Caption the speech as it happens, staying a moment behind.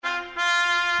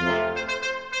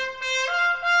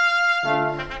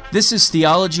This is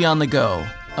Theology on the Go,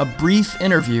 a brief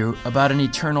interview about an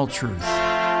eternal truth.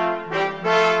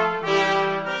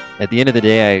 At the end of the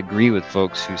day, I agree with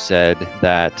folks who said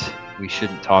that we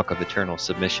shouldn't talk of eternal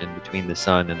submission between the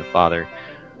Son and the Father.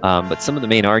 But some of the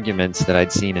main arguments that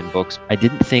I'd seen in books, I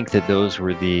didn't think that those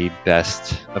were the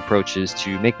best approaches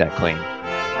to make that claim.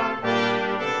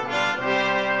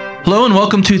 Hello and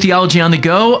welcome to Theology on the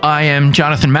Go. I am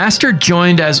Jonathan Master,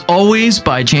 joined as always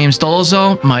by James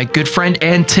Dolezal, my good friend.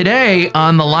 And today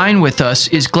on the line with us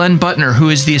is Glenn Butner, who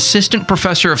is the Assistant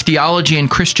Professor of Theology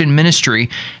and Christian Ministry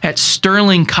at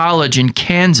Sterling College in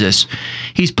Kansas.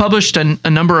 He's published a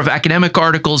number of academic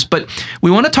articles, but we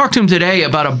want to talk to him today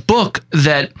about a book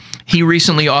that he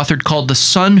recently authored called The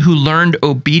Son Who Learned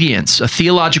Obedience, a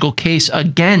theological case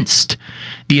against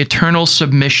the eternal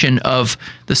submission of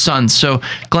the Son. So,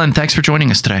 Glenn, thanks for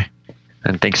joining us today.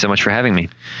 And thanks so much for having me.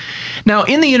 Now,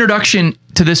 in the introduction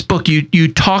to this book,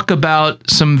 you talk about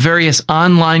some various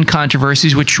online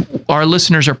controversies, which our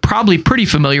listeners are probably pretty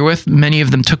familiar with. Many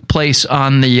of them took place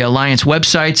on the Alliance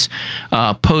websites,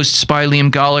 posts by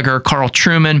Liam Gallagher, Carl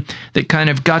Trueman, that kind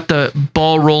of got the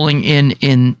ball rolling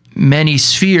in many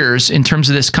spheres in terms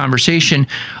of this conversation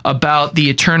about the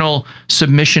eternal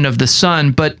submission of the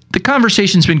Son. But the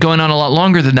conversation's been going on a lot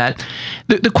longer than that.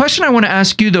 The question I want to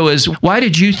ask you, though, is why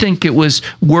did you think it was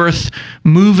worth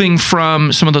moving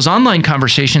from some of those online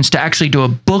conversations to actually do a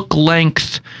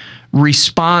book-length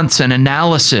response and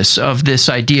analysis of this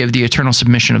idea of the eternal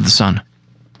submission of the Son?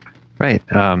 Right.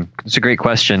 It's a great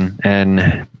question. And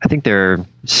I think there are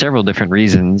several different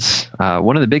reasons.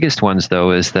 One of the biggest ones,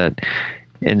 though, is that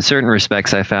in certain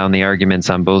respects, I found the arguments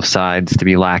on both sides to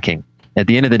be lacking. At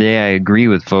the end of the day, I agree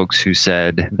with folks who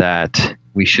said that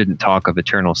we shouldn't talk of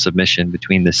eternal submission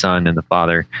between the Son and the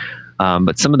Father.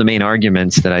 But some of the main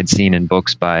arguments that I'd seen in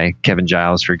books by Kevin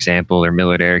Giles, for example, or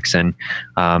Millard Erickson,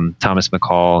 Thomas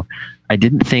McCall, I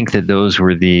didn't think that those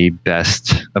were the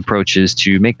best approaches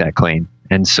to make that claim.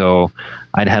 And so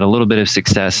I'd had a little bit of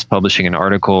success publishing an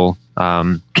article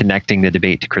connecting the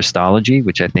debate to Christology,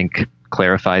 which I think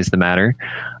clarifies the matter.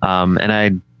 And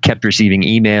I kept receiving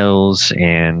emails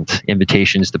and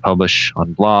invitations to publish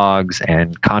on blogs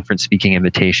and conference speaking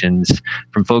invitations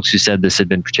from folks who said this had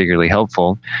been particularly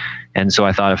helpful. And so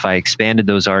I thought if I expanded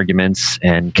those arguments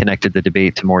and connected the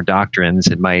debate to more doctrines,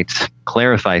 it might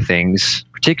clarify things,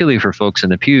 particularly for folks in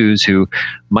the pews who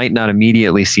might not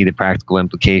immediately see the practical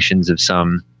implications of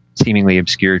some seemingly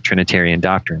obscure Trinitarian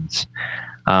doctrines.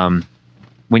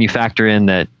 When you factor in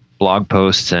that blog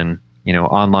posts and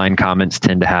online comments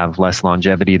tend to have less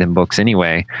longevity than books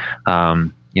anyway.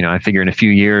 I figure in a few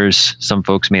years, some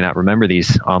folks may not remember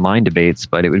these online debates,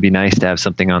 but it would be nice to have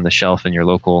something on the shelf in your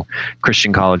local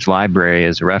Christian college library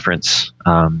as a reference,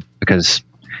 because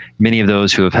many of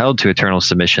those who have held to eternal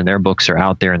submission, their books are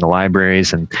out there in the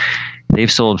libraries, and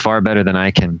they've sold far better than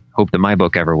I can hope that my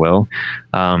book ever will.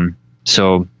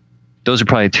 So those are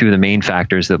probably two of the main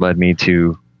factors that led me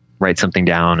to write something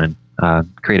down and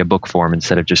create a book form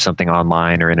instead of just something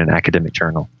online or in an academic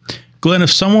journal. Glenn,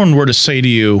 if someone were to say to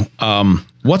you,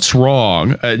 what's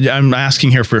wrong? I'm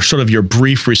asking here for sort of your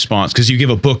brief response because you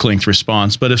give a book-length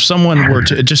response. But if someone were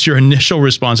to, just your initial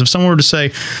response, if someone were to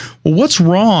say, well, what's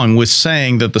wrong with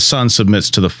saying that the Son submits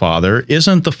to the Father?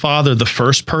 Isn't the Father the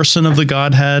first person of the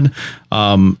Godhead?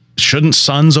 Shouldn't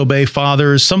sons obey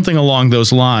fathers? Something along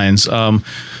those lines.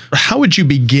 How would you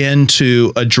begin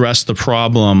to address the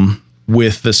problem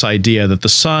with this idea that the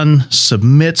Son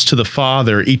submits to the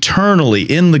Father eternally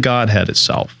in the Godhead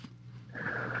itself?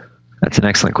 That's an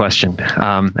excellent question.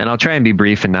 And I'll try and be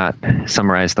brief and not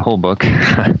summarize the whole book.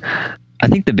 I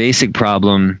think the basic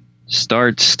problem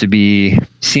starts to be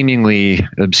seemingly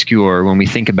obscure when we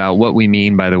think about what we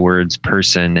mean by the words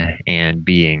person and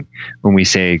being. When we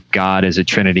say God as a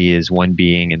Trinity is one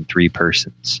being in three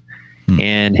persons.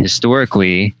 And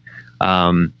historically,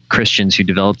 Christians who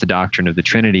developed the doctrine of the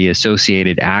Trinity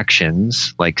associated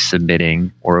actions like submitting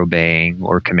or obeying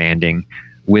or commanding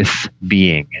with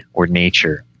being or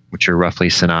nature, which are roughly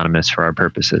synonymous for our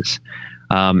purposes.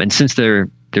 And since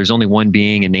there's only one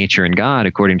being in nature and God,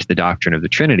 according to the doctrine of the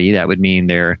Trinity, that would mean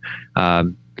there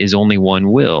is only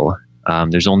one will.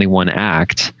 There's only one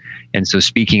act. And so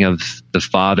speaking of the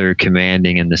Father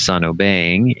commanding and the Son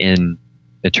obeying in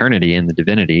eternity, in the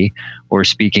divinity, or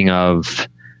speaking of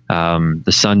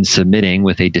the Son submitting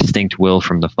with a distinct will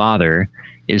from the Father,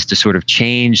 is to sort of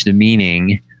change the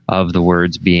meaning of the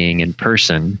words being and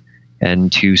person,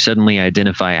 and to suddenly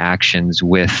identify actions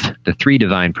with the three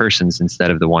divine persons instead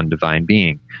of the one divine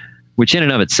being, which in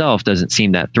and of itself doesn't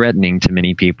seem that threatening to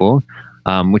many people,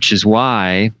 which is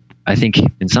why I think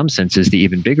in some senses, the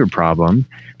even bigger problem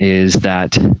is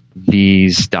that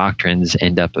these doctrines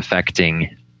end up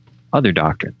affecting other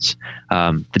doctrines.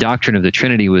 The doctrine of the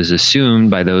Trinity was assumed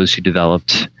by those who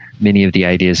developed many of the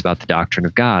ideas about the doctrine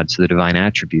of God, so the divine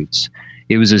attributes.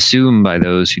 It was assumed by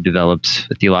those who developed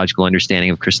a theological understanding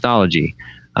of Christology.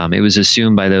 It was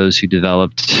assumed by those who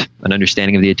developed an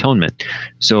understanding of the atonement.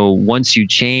 So once you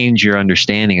change your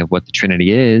understanding of what the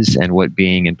Trinity is and what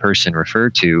being in person refer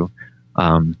to,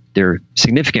 there are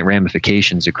significant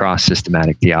ramifications across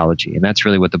systematic theology. And that's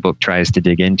really what the book tries to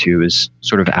dig into, is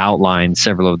sort of outline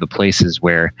several of the places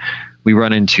where we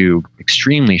run into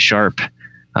extremely sharp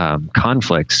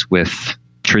conflicts with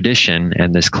tradition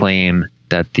and this claim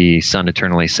that the Son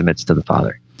eternally submits to the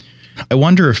Father. I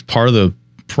wonder if part of the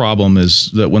problem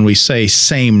is that when we say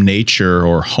same nature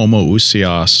or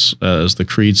homoousios, as the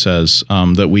creed says,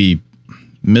 that we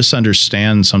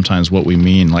misunderstand sometimes what we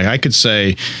mean. Like I could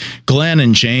say Glenn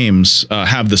and James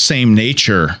have the same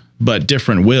nature but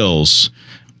different wills,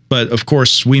 but of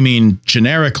course we mean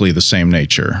generically the same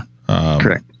nature.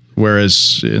 Correct.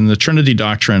 Whereas in the Trinity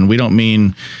doctrine, we don't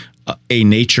mean a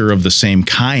nature of the same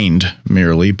kind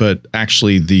merely, but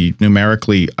actually the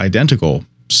numerically identical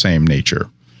same nature.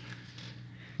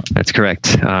 That's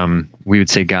correct. We would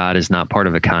say God is not part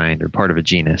of a kind or part of a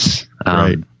genus.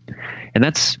 Right. And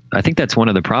I think that's one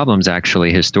of the problems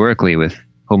actually historically with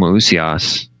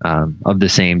homoousios, of the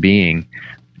same being.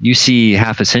 You see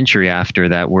half a century after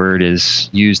that word is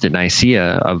used at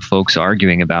Nicaea of folks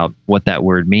arguing about what that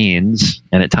word means,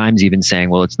 and at times even saying,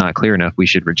 well, it's not clear enough, we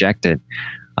should reject it.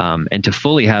 And to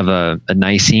fully have a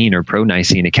Nicene or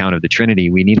pro-Nicene account of the Trinity,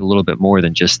 we need a little bit more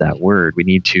than just that word. We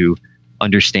need to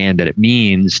understand that it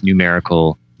means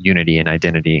numerical unity and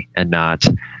identity and not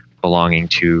belonging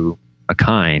to a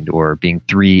kind or being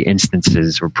three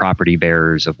instances or property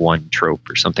bearers of one trope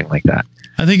or something like that.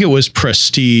 I think it was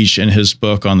Prestige in his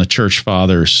book on the Church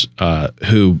Fathers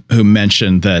who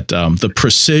mentioned that the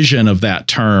precision of that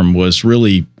term was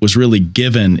really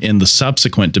given in the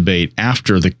subsequent debate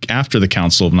after the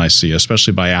Council of Nicaea,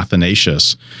 especially by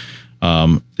Athanasius.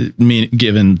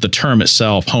 Given the term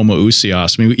itself,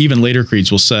 homoousios. I mean, even later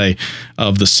creeds will say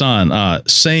of the Son,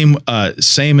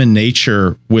 same in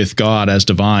nature with God as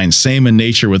divine, same in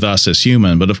nature with us as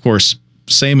human. But of course,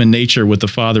 same in nature with the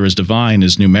Father as divine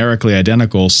is numerically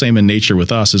identical. Same in nature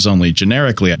with us is only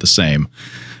generically the same.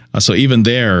 So even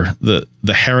there, the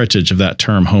heritage of that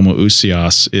term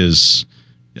homoousios is,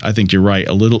 I think you're right,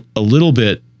 a little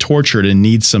bit tortured and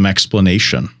needs some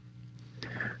explanation.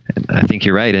 I think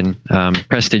you're right, and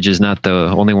Prestige is not the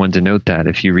only one to note that.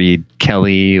 If you read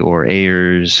Kelly or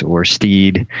Ayers or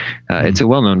Steed, it's a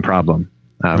well-known problem,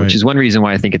 which is one reason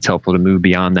why I think it's helpful to move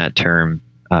beyond that term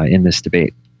in this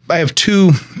debate. I have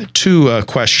two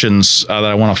questions that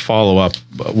I want to follow up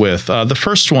with. The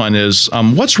first one is,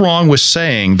 what's wrong with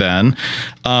saying then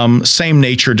same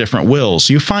nature, different wills?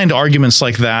 You find arguments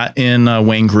like that in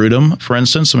Wayne Grudem, for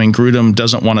instance. I mean, Grudem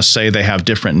doesn't want to say they have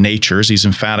different natures. He's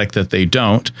emphatic that they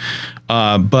don't.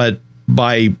 But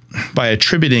by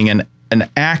attributing an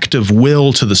act of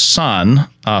will to the Son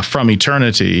from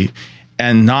eternity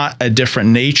and not a different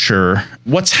nature,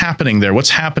 what's happening there? What's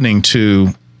happening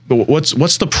to...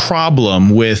 What's the problem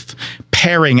with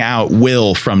pairing out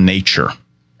will from nature?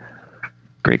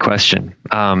 Great question.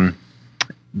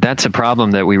 That's a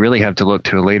problem that we really have to look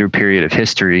to a later period of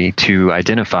history to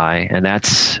identify, and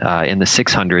that's in the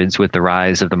 600s with the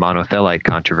rise of the monothelite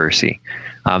controversy.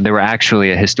 There were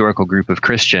actually a historical group of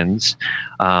Christians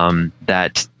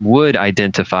that would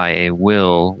identify a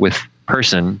will with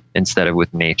person instead of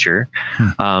with nature,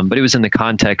 but it was in the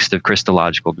context of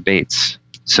Christological debates.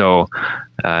 So,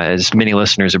 as many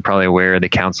listeners are probably aware, the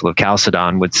Council of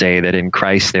Chalcedon would say that in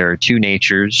Christ there are two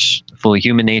natures, a fully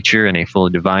human nature and a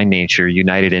fully divine nature,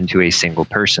 united into a single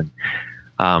person.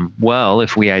 Well,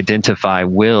 if we identify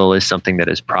will as something that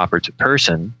is proper to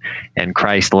person, and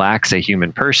Christ lacks a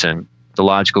human person, the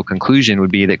logical conclusion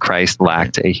would be that Christ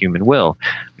lacked a human will,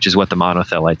 which is what the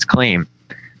monothelites claim.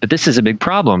 But this is a big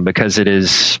problem because it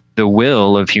is the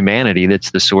will of humanity that's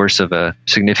the source of a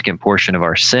significant portion of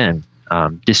our sin.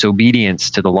 Disobedience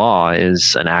to the law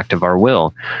is an act of our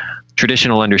will.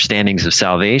 Traditional understandings of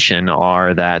salvation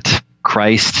are that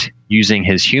Christ, using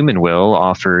his human will,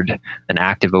 offered an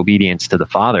act of obedience to the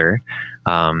Father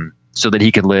so that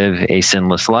he could live a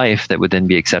sinless life that would then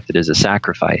be accepted as a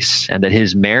sacrifice, and that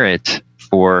his merit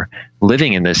for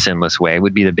living in this sinless way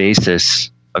would be the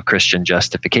basis of Christian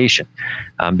justification.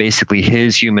 Basically,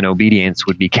 his human obedience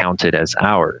would be counted as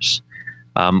ours.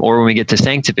 Or when we get to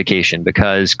sanctification,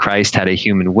 because Christ had a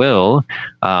human will,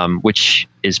 which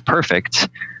is perfect,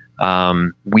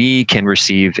 we can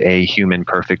receive a human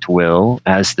perfect will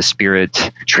as the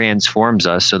Spirit transforms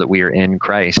us so that we are in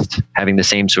Christ, having the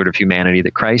same sort of humanity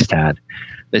that Christ had.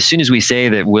 As soon as we say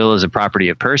that will is a property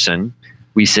of person,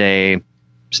 we say,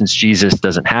 since Jesus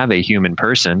doesn't have a human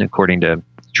person, according to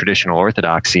traditional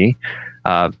orthodoxy,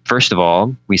 first of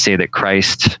all, we say that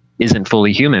Christ isn't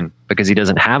fully human because he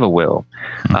doesn't have a will.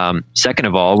 Second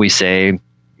of all, we say,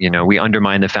 we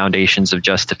undermine the foundations of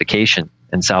justification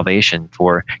and salvation,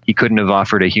 for he couldn't have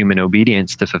offered a human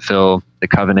obedience to fulfill the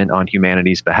covenant on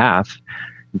humanity's behalf.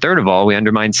 And third of all, we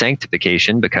undermine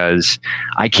sanctification because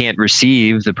I can't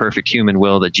receive the perfect human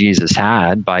will that Jesus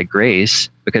had by grace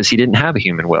because he didn't have a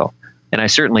human will. And I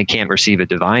certainly can't receive a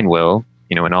divine will,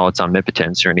 in all its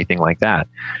omnipotence or anything like that.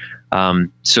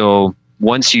 So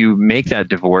once you make that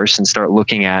divorce and start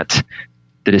looking at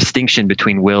the distinction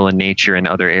between will and nature and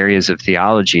other areas of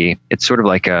theology, it's sort of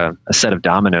like a set of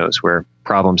dominoes where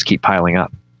problems keep piling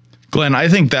up. Glenn, I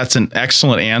think that's an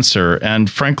excellent answer, and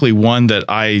frankly, one that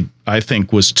I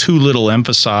think was too little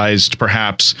emphasized,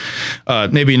 perhaps,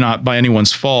 maybe not by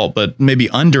anyone's fault, but maybe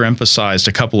underemphasized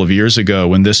a couple of years ago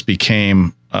when this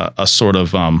became a sort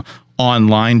of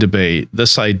online debate.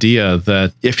 This idea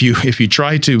that if you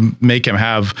try to make him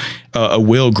have a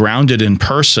will grounded in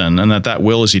person, and that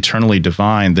will is eternally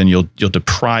divine, then you'll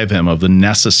deprive him of the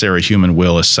necessary human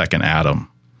will as second Adam.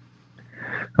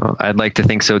 Well, I'd like to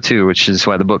think so too, which is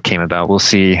why the book came about. We'll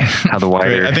see how the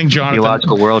wider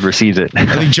theological world receives it.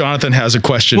 I think Jonathan has a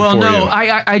question for you. Well, no,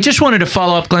 I just wanted to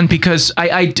follow up, Glenn, because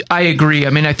I agree. I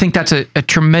mean, I think that's a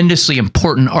tremendously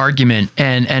important argument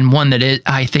and one that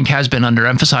I think has been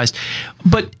underemphasized.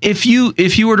 But if you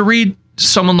were to read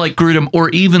someone like Grudem or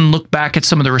even look back at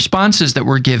some of the responses that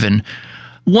were given,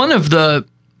 one of the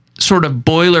sort of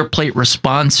boilerplate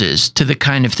responses to the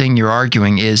kind of thing you're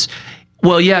arguing is,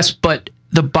 well, yes, but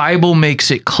the Bible makes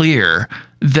it clear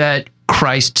that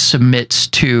Christ submits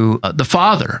to the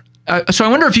Father. So I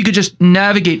wonder if you could just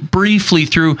navigate briefly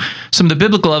through some of the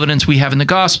biblical evidence we have in the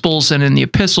Gospels and in the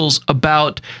epistles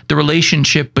about the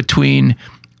relationship between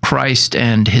Christ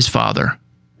and his Father.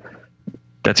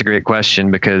 That's a great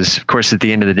question because, of course, at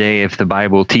the end of the day, if the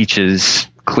Bible teaches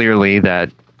clearly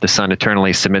that the Son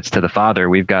eternally submits to the Father,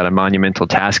 we've got a monumental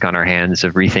task on our hands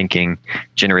of rethinking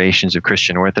generations of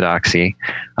Christian orthodoxy.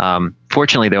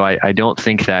 Fortunately, though, I don't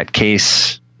think that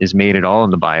case is made at all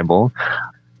in the Bible.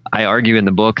 I argue in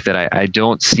the book that I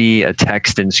don't see a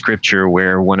text in Scripture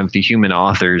where one of the human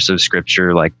authors of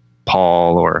Scripture, like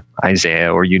Paul or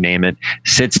Isaiah or you name it,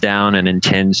 sits down and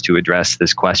intends to address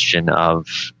this question of,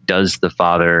 does the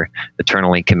Father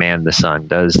eternally command the Son?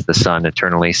 Does the Son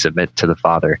eternally submit to the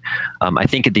Father? I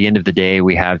think at the end of the day,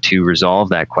 we have to resolve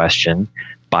that question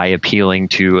by appealing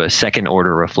to a second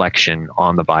order reflection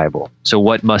on the Bible. So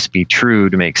what must be true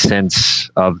to make sense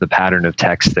of the pattern of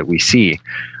text that we see?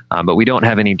 But we don't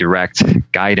have any direct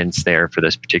guidance there for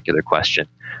this particular question.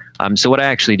 So what I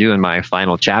actually do in my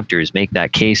final chapter is make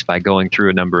that case by going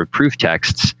through a number of proof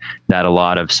texts that a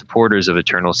lot of supporters of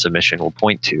eternal submission will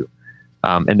point to.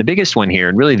 And the biggest one here,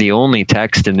 and really the only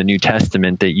text in the New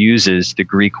Testament that uses the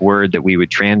Greek word that we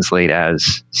would translate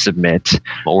as submit,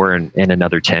 or in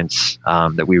another tense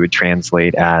that we would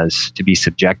translate as to be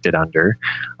subjected under.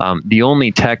 The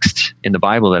only text in the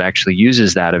Bible that actually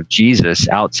uses that of Jesus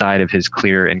outside of his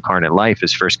clear incarnate life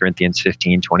is 1 Corinthians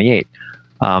 15:28.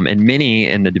 And many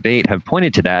in the debate have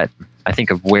pointed to that, I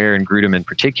think of Ware and Grudem in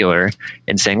particular,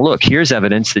 and saying, look, here's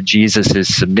evidence that Jesus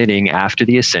is submitting after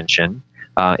the ascension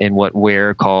in what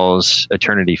Ware calls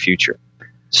eternity future.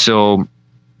 So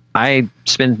I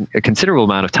spend a considerable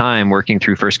amount of time working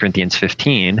through 1 Corinthians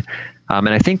 15, and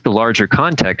I think the larger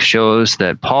context shows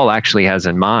that Paul actually has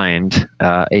in mind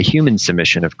a human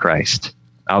submission of Christ,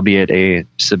 albeit a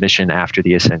submission after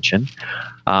the ascension.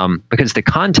 Because the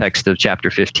context of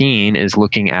chapter 15 is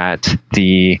looking at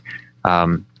the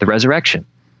resurrection.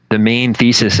 The main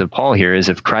thesis of Paul here is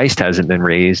if Christ hasn't been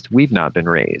raised, we've not been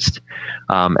raised.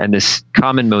 And this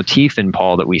common motif in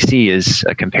Paul that we see is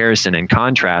a comparison and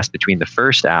contrast between the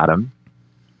first Adam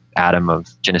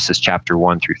of Genesis chapter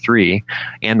 1 through 3,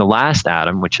 and the last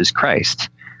Adam, which is Christ.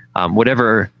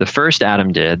 Whatever the first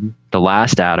Adam did, the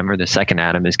last Adam or the second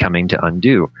Adam is coming to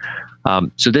undo.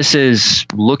 So this is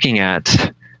looking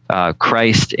at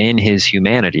Christ in his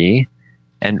humanity.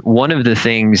 And one of the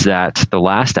things that the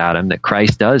last Adam, that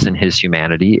Christ does in his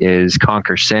humanity, is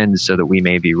conquer sin so that we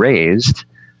may be raised.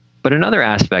 But another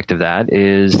aspect of that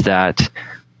is that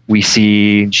we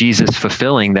see Jesus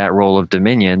fulfilling that role of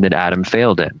dominion that Adam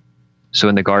failed in. So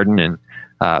in the garden in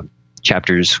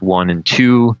chapters 1 and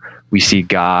 2, we see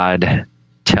God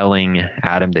telling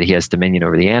Adam that he has dominion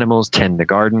over the animals, tend the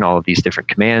garden, all of these different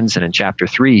commands. And in chapter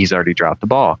 3, he's already dropped the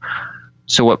ball.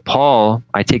 So what Paul,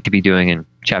 I take to be doing in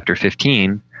chapter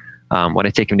 15, what I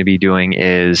take him to be doing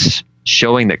is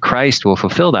showing that Christ will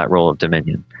fulfill that role of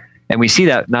dominion. And we see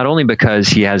that not only because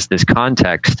he has this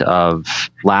context of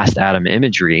last Adam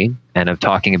imagery and of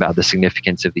talking about the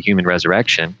significance of the human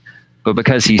resurrection, but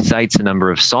because he cites a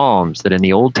number of Psalms that in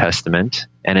the Old Testament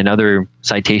and in other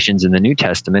citations in the New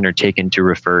Testament are taken to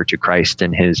refer to Christ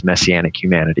and his messianic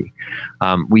humanity.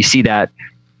 We see that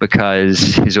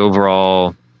because his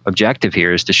overall objective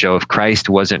here is to show if Christ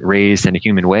wasn't raised in a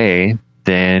human way,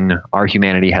 then our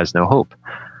humanity has no hope.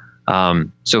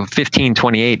 So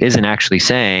 15:28 isn't actually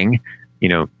saying,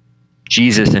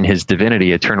 Jesus in his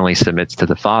divinity eternally submits to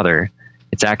the Father.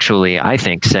 It's actually, I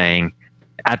think, saying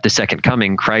at the second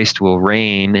coming, Christ will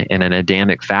reign in an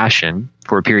Adamic fashion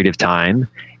for a period of time,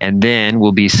 and then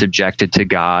will be subjected to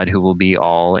God, who will be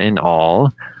all in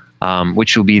all,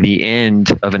 which will be the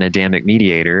end of an Adamic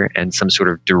mediator and some sort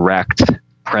of direct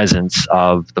presence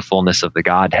of the fullness of the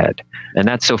Godhead. And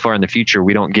that's so far in the future,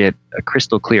 we don't get a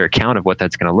crystal clear account of what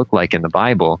that's going to look like in the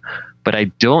Bible. But I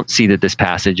don't see that this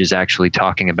passage is actually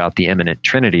talking about the imminent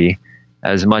Trinity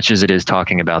as much as it is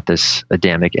talking about this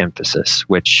Adamic emphasis,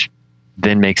 which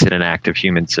then makes it an act of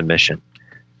human submission.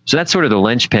 So that's sort of the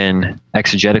linchpin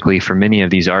exegetically for many of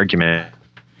these arguments.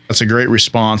 That's a great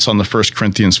response on the 1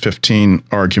 Corinthians 15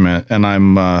 argument, and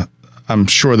I'm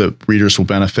sure that readers will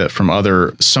benefit from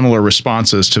other similar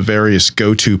responses to various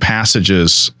go-to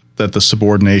passages that the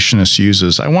subordinationist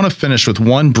uses. I want to finish with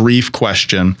one brief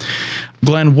question.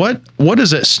 Glenn, what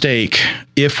is at stake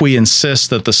if we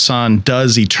insist that the Son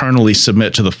does eternally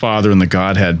submit to the Father and the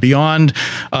Godhead, beyond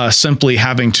simply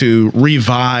having to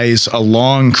revise a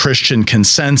long Christian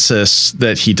consensus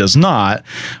that he does not?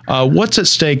 What's at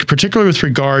stake, particularly with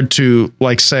regard to,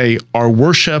 like, say, our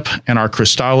worship and our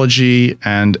Christology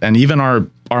and even our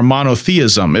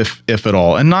monotheism, if at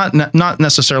all, and not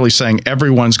necessarily saying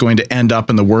everyone's going to end up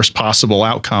in the worst possible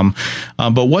outcome,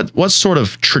 but what sort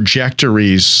of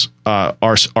trajectories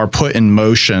are put in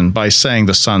motion by saying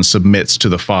the Son submits to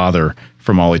the Father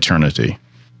from all eternity?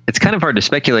 It's kind of hard to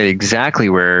speculate exactly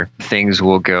where things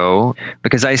will go,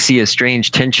 because I see a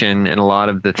strange tension in a lot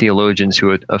of the theologians who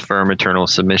would affirm eternal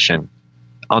submission.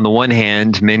 On the one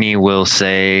hand, many will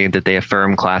say that they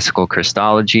affirm classical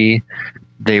Christology.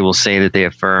 They will say that they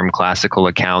affirm classical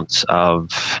accounts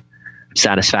of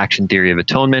satisfaction theory of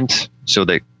atonement, so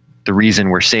that the reason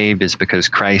we're saved is because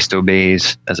Christ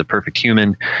obeys as a perfect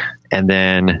human and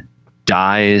then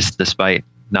dies despite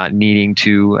not needing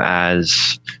to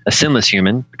as a sinless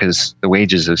human, because the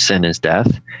wages of sin is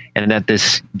death, and that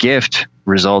this gift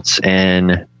results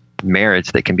in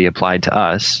merits that can be applied to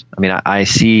us. I mean, I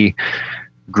see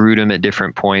Grudem at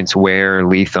different points, Ware,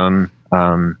 Leatham,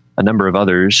 a number of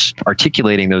others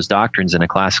articulating those doctrines in a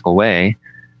classical way.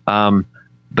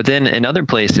 But then in other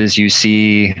places, you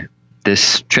see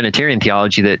this Trinitarian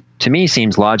theology that to me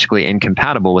seems logically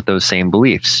incompatible with those same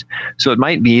beliefs. So it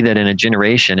might be that in a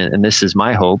generation, and this is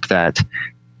my hope, that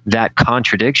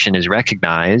contradiction is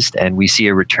recognized and we see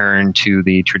a return to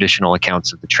the traditional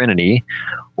accounts of the Trinity.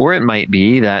 Or it might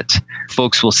be that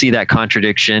folks will see that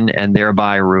contradiction and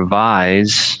thereby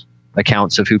revise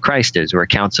accounts of who Christ is, or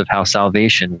accounts of how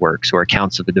salvation works, or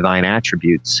accounts of the divine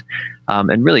attributes.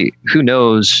 And really, who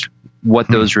knows what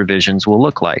those revisions will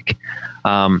look like.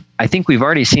 I think we've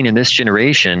already seen in this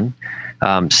generation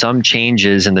some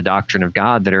changes in the doctrine of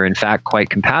God that are in fact quite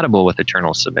compatible with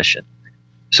eternal submission.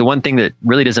 So one thing that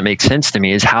really doesn't make sense to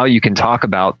me is how you can talk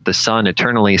about the Son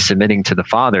eternally submitting to the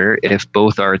Father if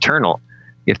both are eternal.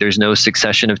 If there's no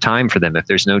succession of time for them, if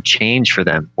there's no change for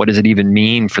them, what does it even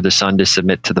mean for the Son to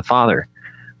submit to the Father?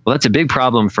 Well, that's a big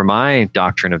problem for my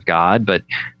doctrine of God. But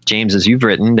James, as you've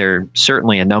written, there are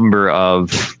certainly a number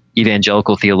of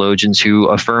evangelical theologians who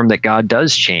affirm that God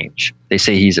does change. They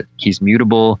say he's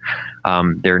mutable.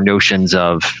 There are notions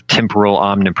of temporal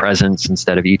omnipresence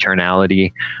instead of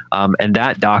eternality. And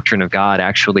that doctrine of God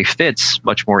actually fits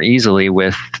much more easily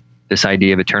with this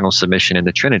idea of eternal submission in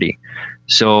the Trinity.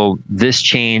 So this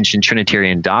change in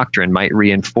Trinitarian doctrine might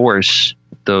reinforce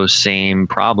those same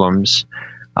problems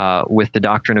with the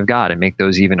doctrine of God and make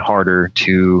those even harder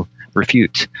to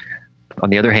refute. On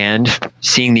the other hand,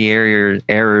 seeing the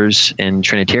errors in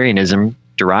Trinitarianism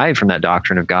derived from that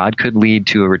doctrine of God could lead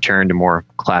to a return to more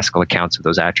classical accounts of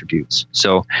those attributes.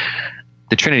 So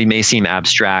the Trinity may seem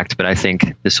abstract, but I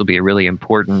think this will be a really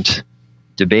important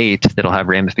debate that'll have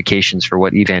ramifications for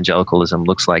what evangelicalism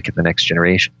looks like in the next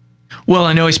generation. Well,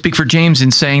 I know I speak for James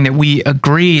in saying that we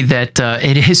agree that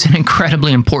it is an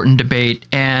incredibly important debate,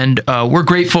 and we're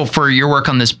grateful for your work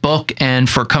on this book and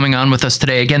for coming on with us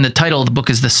today. Again, the title of the book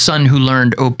is The Son Who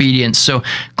Learned Obedience. So,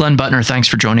 Glenn Butner, thanks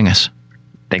for joining us.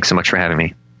 Thanks so much for having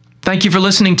me. Thank you for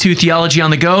listening to Theology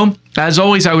on the Go. As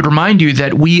always, I would remind you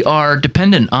that we are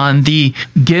dependent on the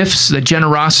gifts, the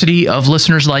generosity of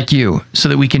listeners like you, so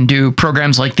that we can do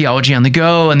programs like Theology on the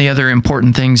Go and the other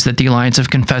important things that the Alliance of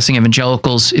Confessing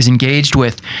Evangelicals is engaged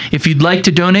with. If you'd like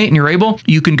to donate and you're able,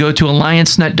 you can go to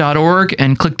alliancenet.org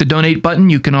and click the donate button.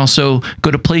 You can also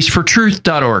go to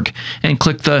placefortruth.org and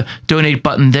click the donate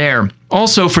button there.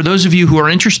 Also, for those of you who are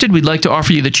interested, we'd like to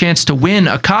offer you the chance to win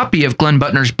a copy of Glenn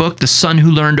Butner's book, The Son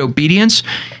Who Learned Obedience.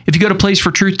 If you go to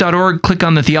placefortruth.org, click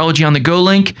on the Theology on the Go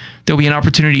link, there'll be an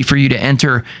opportunity for you to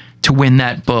enter to win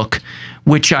that book,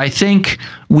 which I think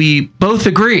we both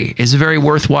agree is a very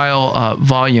worthwhile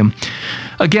volume.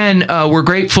 Again, we're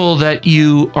grateful that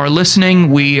you are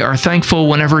listening. We are thankful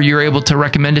whenever you're able to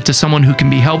recommend it to someone who can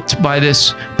be helped by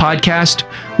this podcast.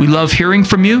 We love hearing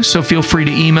from you, so feel free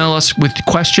to email us with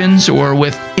questions or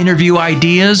with interview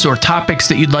ideas or topics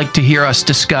that you'd like to hear us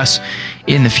discuss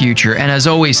in the future. And as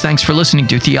always, thanks for listening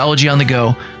to Theology on the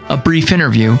Go, a brief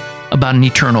interview about an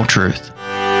eternal truth.